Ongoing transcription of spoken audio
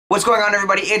What's going on,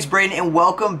 everybody? It's Braden and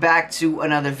welcome back to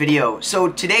another video. So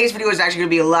today's video is actually going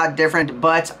to be a lot different,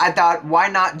 but I thought why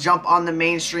not jump on the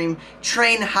mainstream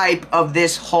train hype of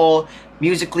this whole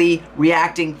Musical.ly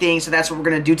reacting thing. So that's what we're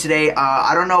going to do today.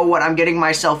 I don't know what I'm getting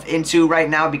myself into right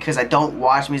now because I don't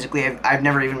watch Musical.ly. I've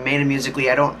never even made a Musical.ly.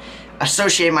 I don't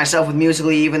associate myself with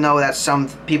Musical.ly, even though that's some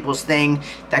people's thing.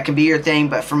 That can be your thing,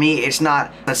 but for me it's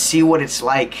not. Let's see what it's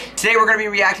like. Today we're going to be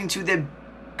reacting to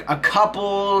a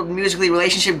couple Musical.ly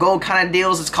relationship goal kind of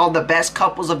deals. It's called the best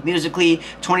couples of Musical.ly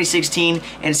 2016,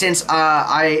 and since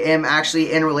I am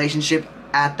actually in a relationship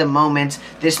at the moment,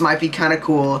 this might be kind of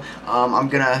cool. I'm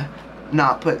gonna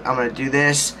do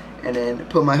this and then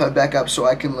put my hood back up so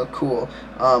I can look cool.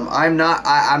 I'm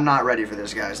not ready for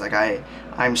this, guys. Like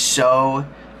I'm so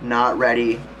not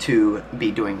ready to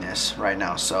be doing this right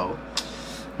now, so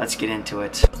let's get into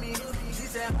it.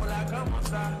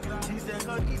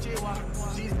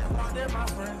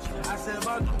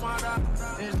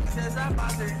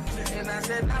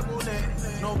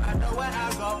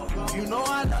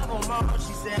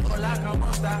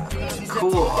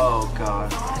 Cool. Oh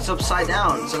god, it's upside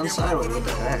down. It's on sideways. What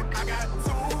the heck?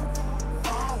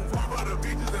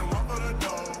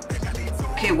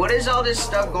 Okay, what is all this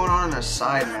stuff going on the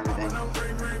side and everything?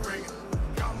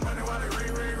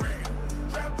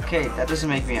 Okay, that doesn't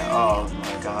make me. Oh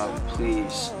my god,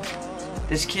 please.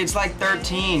 This kid's like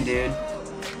 13, dude.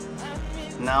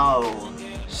 No.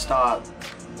 Stop.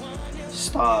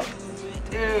 Stop.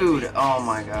 Dude, oh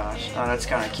my gosh. Oh, that's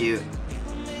kind of cute.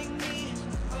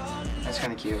 That's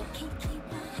kind of cute.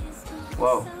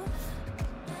 Whoa.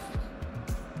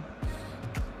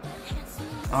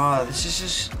 Oh, this is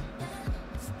just...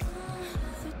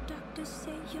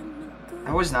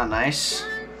 That was not nice.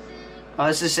 Oh,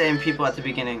 it's the same people at the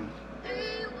beginning.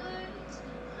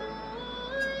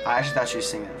 I actually thought she was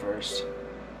singing it first.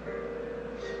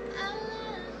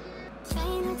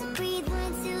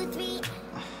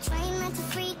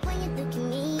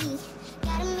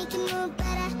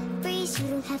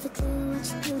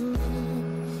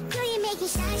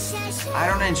 I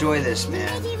don't enjoy this,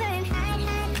 man.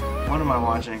 What am I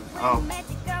watching? Oh,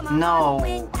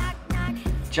 no.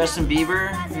 Justin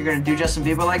Bieber? You're gonna do Justin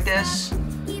Bieber like this?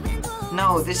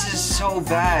 No, this is so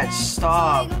bad.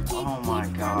 Stop. Oh my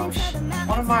gosh.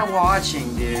 What am I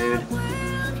watching, dude?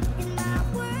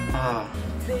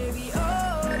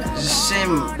 It's the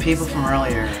same people from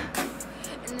earlier.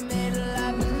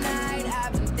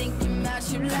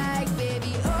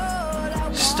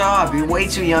 Stop. You're way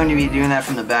too young to be doing that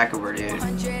from the back of her, dude.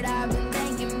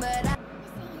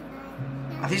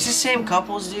 Are these the same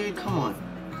couples, dude? Come on.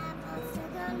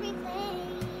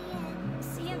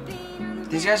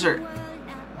 These guys are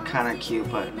kind of cute,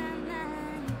 but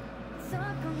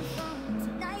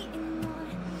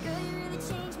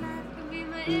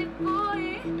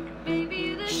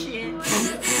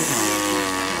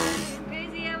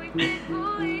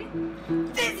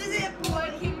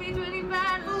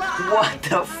what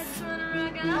the f...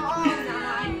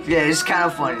 Yeah, it's kind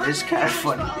of funny. This is kind of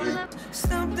funny, dude.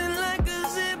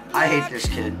 I hate this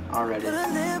kid already.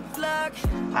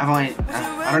 I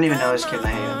don't even know this kid and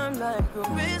I hate him.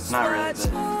 Not really,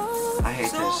 but I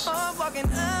hate this.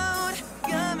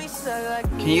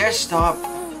 Can you guys stop?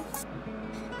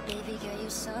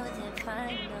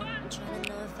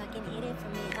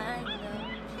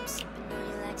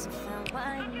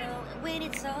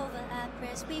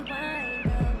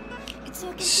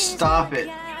 Stop it.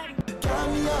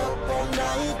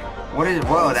 What is it?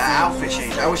 Whoa, that outfit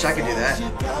change. I wish I could do that.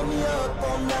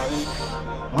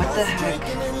 What the heck?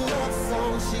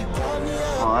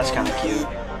 Oh, that's kind of cute.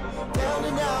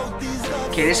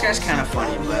 Okay, this guy's kind of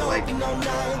funny, but like, I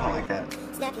don't like that.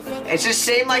 It's the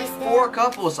same like 4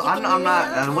 couples. I'm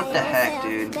not. What the heck,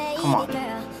 dude? Come on.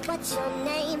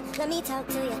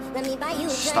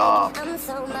 Stop.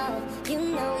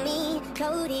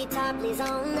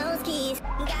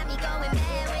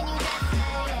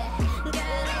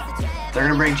 They're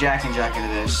gonna bring Jack and Jack into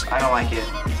this. I don't like it.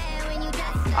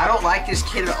 I don't like this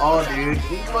kid at all, dude.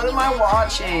 What am I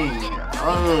watching?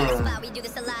 Ugh.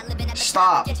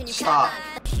 Stop. Stop.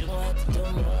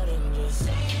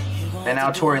 And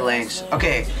now Tory Lanez.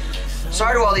 Okay.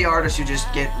 Sorry to all the artists who just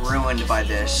get ruined by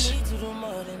this.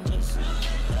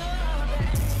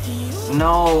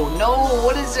 No, no,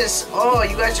 what is this? Oh,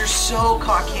 you guys are so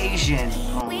Caucasian.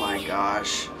 Oh my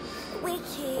gosh.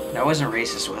 That wasn't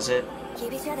racist, was it?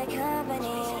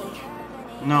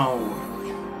 No.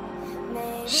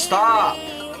 Stop.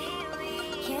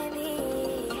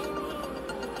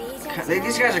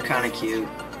 These guys are kind of cute.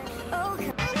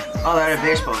 Oh, they're at a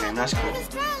baseball game. That's cool.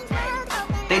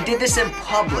 They did this in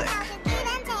public.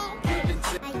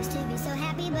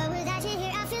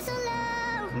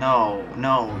 No,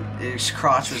 no, his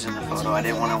crotch was in the photo. I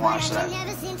didn't want to watch that.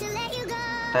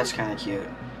 That's kind of cute.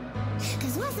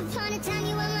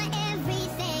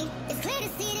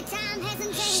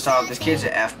 Stop, this kid's an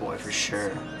F-boy for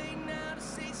sure.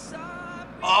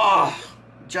 Oh,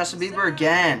 Justin Bieber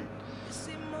again.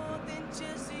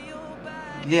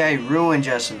 Yeah, he ruined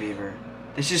Justin Bieber.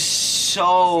 This is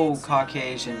so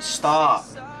Caucasian. Stop.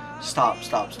 Stop,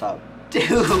 stop, stop.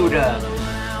 Dude.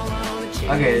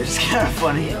 Okay, this is kind of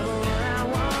funny.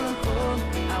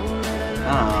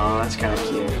 Oh, that's kind of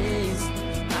cute.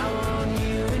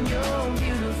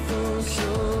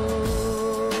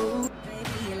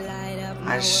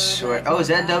 I swear. Oh, is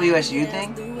that WSU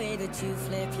thing?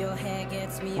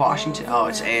 Washington. Oh,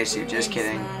 it's ASU. Just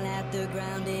kidding.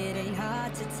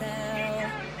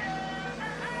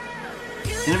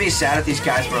 It's gonna be sad if these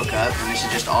guys broke up and this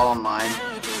is just all online.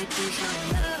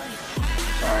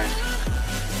 Sorry.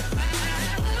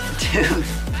 Dude.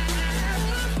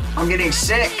 I'm getting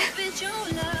sick.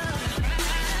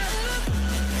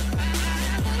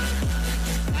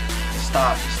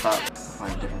 Stop, stop. I'll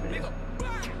find a different video.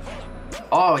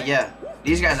 Oh, yeah.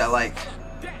 These guys I like.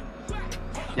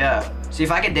 Yeah. See,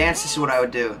 if I could dance, this is what I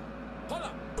would do.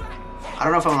 I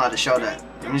don't know if I'm allowed to show that.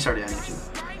 Let me start it on YouTube.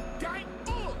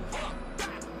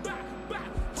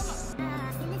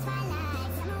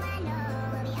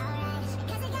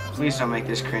 Please don't make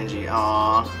this cringy.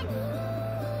 Aww.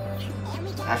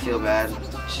 I feel bad.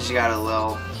 She's got a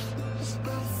little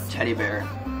teddy bear.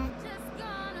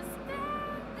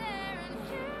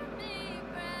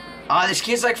 Ah, this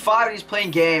kid's like 5 and he's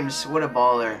playing games. What a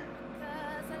baller.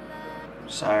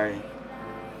 Sorry.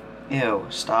 Ew,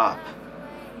 stop.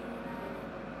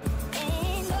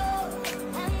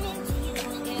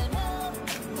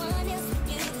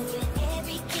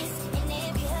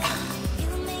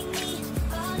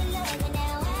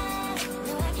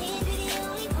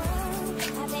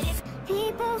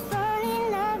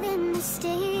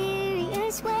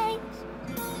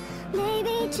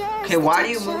 Okay, why do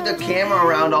you move the camera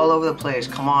around all over the place?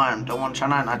 Come on, try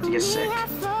not to get sick.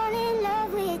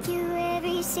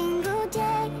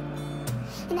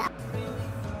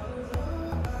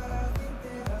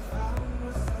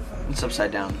 It's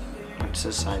upside down. It's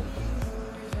this side.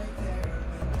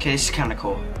 Okay, this is kind of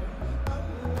cool.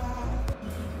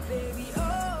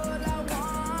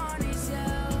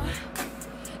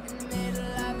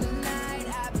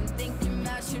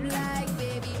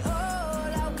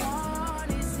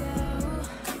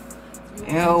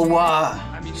 Ew,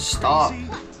 stop.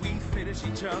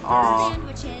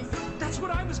 That's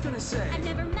what I was gonna say. I've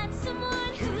never met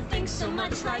someone who thinks so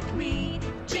much like me.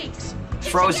 Jinx.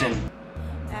 Frozen.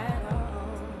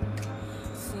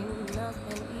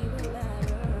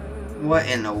 What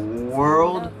in the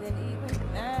world?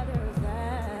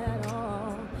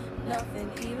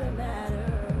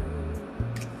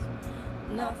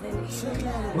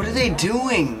 What are they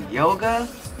doing? Yoga?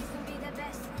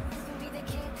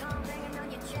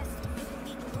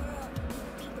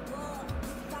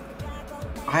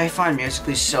 I find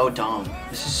Musical.Lys so dumb.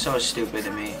 This is so stupid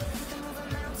to me.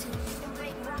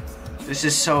 This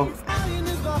is so...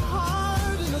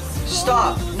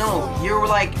 Stop! No, you're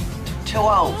like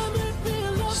 12.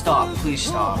 Stop, please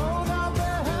stop.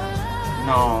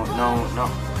 No, no, no.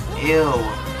 Ew.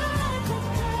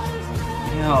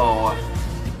 Ew.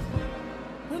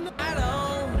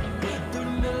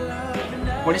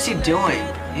 What is he doing?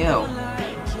 Ew.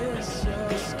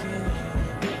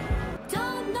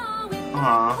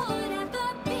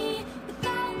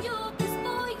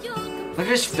 Look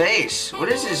at his face. What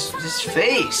is his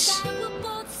face?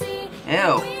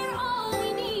 Ew.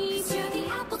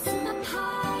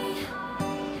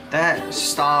 That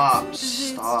stop.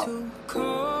 Stop. Ew.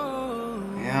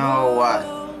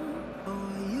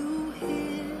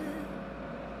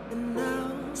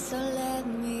 So let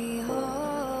me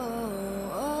hold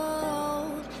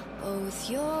both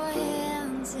your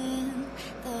hands in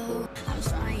the... I'm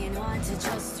trying hard to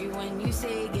trust you when you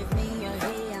say give me your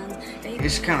hand.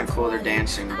 It's kind of cool they're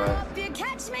dancing, but...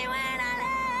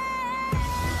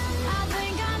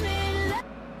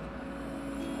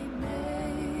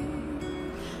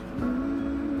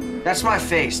 That's my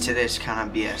face to this kind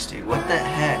of BS, dude. What the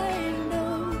heck?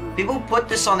 People put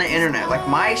this on the internet. Like,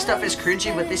 my stuff is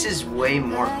cringy, but this is way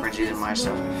more cringy than my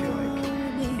stuff, I feel like.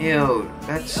 Ew,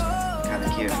 that's kind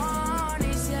of cute.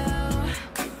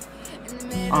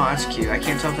 Oh, that's cute. I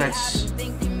can't tell if that's...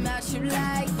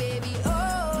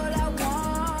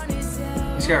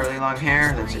 He's got really long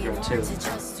hair. That's a girl, too.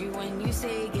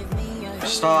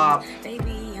 Stop.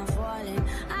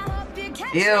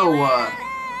 Ew.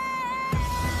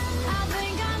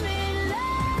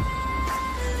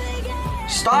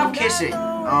 Stop kissing.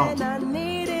 Oh.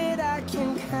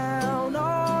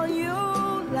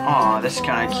 Aw, this is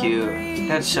kind of cute.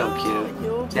 That's so cute.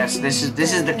 Yes, this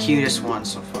is the cutest one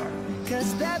so far.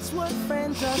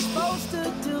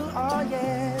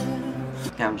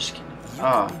 Yeah, I'm just kidding.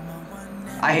 Oh,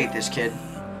 I hate this kid.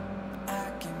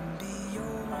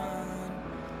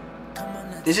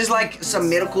 This is like some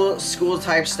middle school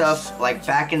type stuff, like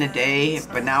back in the day,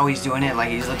 but now he's doing it like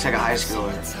he looks like a high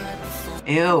schooler.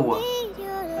 Ew.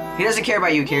 He doesn't care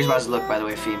about you, he cares about his look, by the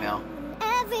way, female.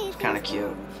 It's kind of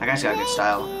cute. That guy's got good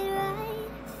style.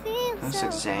 Looks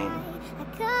like Zayn.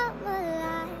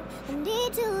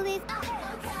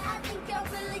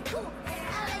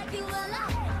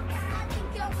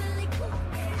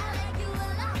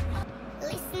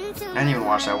 I didn't even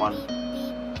watch that one.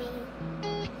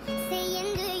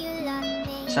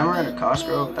 Is that Miranda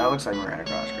Cosgrove? That looks like Miranda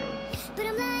Cosgrove.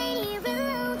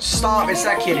 Stop, it's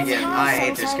that kid again. I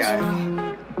hate this guy.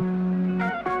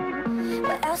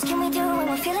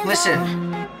 Listen,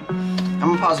 I'm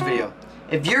gonna pause the video.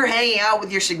 If you're hanging out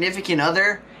with your significant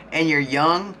other and you're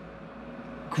young,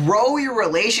 grow your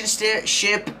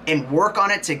relationship and work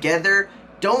on it together.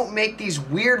 Don't make these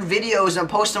weird videos and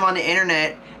post them on the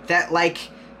internet that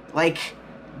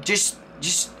just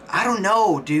I don't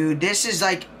know, dude. This is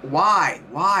like, why?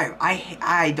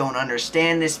 I don't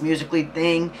understand this Musical.Ly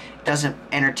thing. It doesn't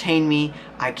entertain me.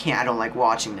 I don't like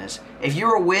watching this. If you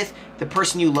were with the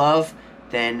person you love,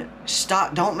 then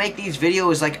stop. Don't make these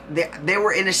videos like they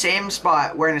were in the same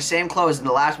spot, wearing the same clothes in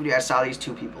the last video I saw these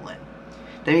two people in.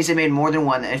 That means they made more than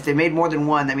one. If they made more than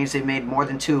one, that means they made more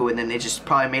than two, and then they just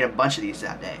probably made a bunch of these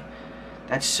that day.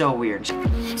 That's so weird. So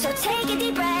take a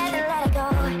deep breath and let it go.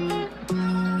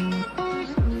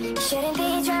 Shouldn't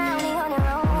be drowning on your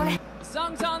own.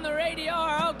 Songs on the radio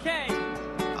are okay.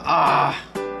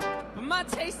 But my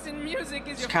taste in music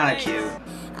is it's kind of cute.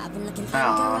 I've been looking for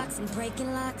locks and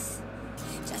breaking locks.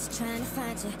 Just trying to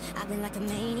find you. I've been like a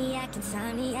maniac,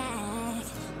 insomniac.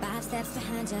 5 steps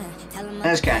behind you.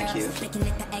 That's kind of cute.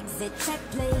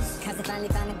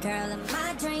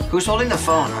 Who's holding the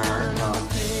phone? Her? No.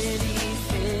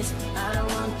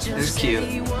 This is cute.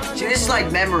 See, this is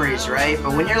like memories, right?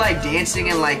 But when you're like dancing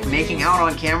and like making out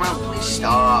on camera, please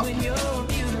stop.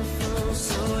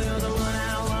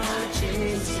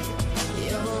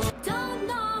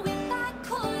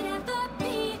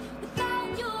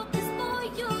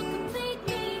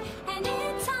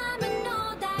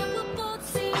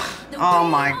 Oh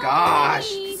my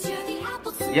gosh.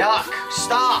 Yuck.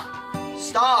 Stop.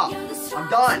 Stop. I'm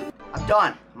done. I'm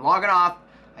done. I'm logging off.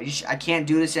 I can't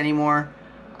do this anymore.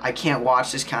 I can't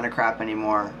watch this kind of crap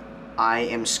anymore. I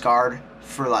am scarred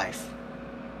for life.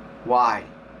 Why?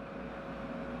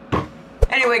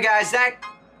 Anyway, guys, that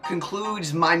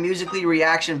concludes my Musical.Ly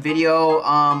reaction video.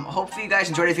 Hopefully you guys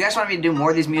enjoyed it. If you guys want me to do more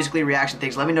of these Musical.Ly reaction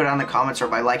things, let me know down in the comments or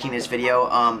by liking this video.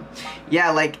 Yeah,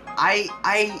 like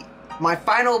my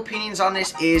final opinions on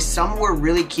this is some were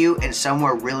really cute and some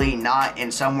were really not,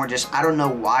 and some were just, I don't know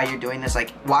why you're doing this.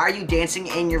 Like, why are you dancing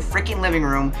in your freaking living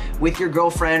room with your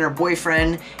girlfriend or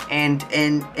boyfriend and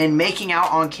making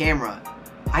out on camera?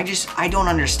 I don't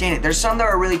understand it. There's some that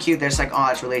are really cute that's like, oh,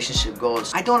 it's relationship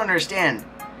goals. I don't understand.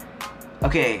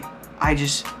 Okay, I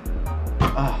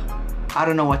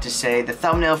don't know what to say. The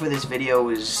thumbnail for this video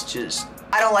is just,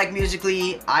 I don't like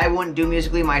Musical.Ly. I wouldn't do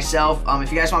Musical.Ly myself.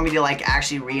 If you guys want me to like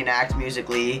actually reenact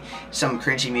Musical.Ly, some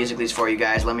cringy Musical.Lys for you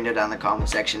guys, let me know down in the comment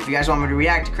section. If you guys want me to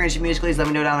react to cringy Musical.Lys, let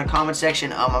me know down in the comment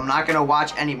section. I'm not gonna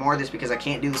watch any more of this because I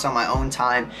can't do this on my own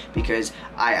time because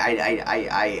I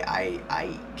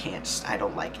can't. I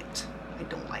don't like it. I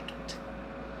don't like it.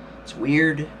 It's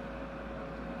weird.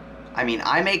 I mean,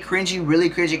 I make really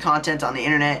cringy content on the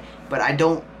internet, but I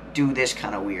don't do this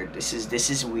kind of weird. This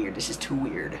is weird. This is too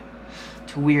weird.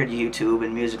 Too weird, YouTube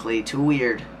and Musical.Ly. Too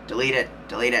weird. Delete it.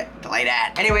 Delete it. Delete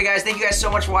it. Anyway, guys, thank you guys so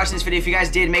much for watching this video. If you guys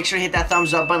did, make sure to hit that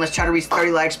thumbs up button. Let's try to reach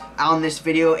 30 likes on this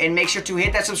video. And make sure to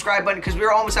hit that subscribe button because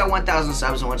we're almost at 1,000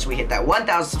 subs. And once we hit that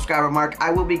 1,000 subscriber mark,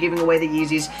 I will be giving away the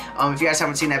Yeezys. If you guys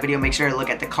haven't seen that video, make sure to look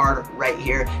at the card right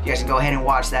here. You guys can go ahead and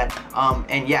watch that.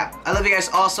 And yeah, I love you guys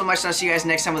all so much. And I'll see you guys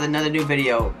next time with another new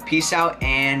video. Peace out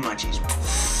and munchies.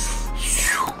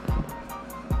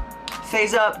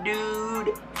 FaZe Up,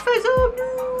 dude. FaZe Up,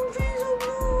 dude.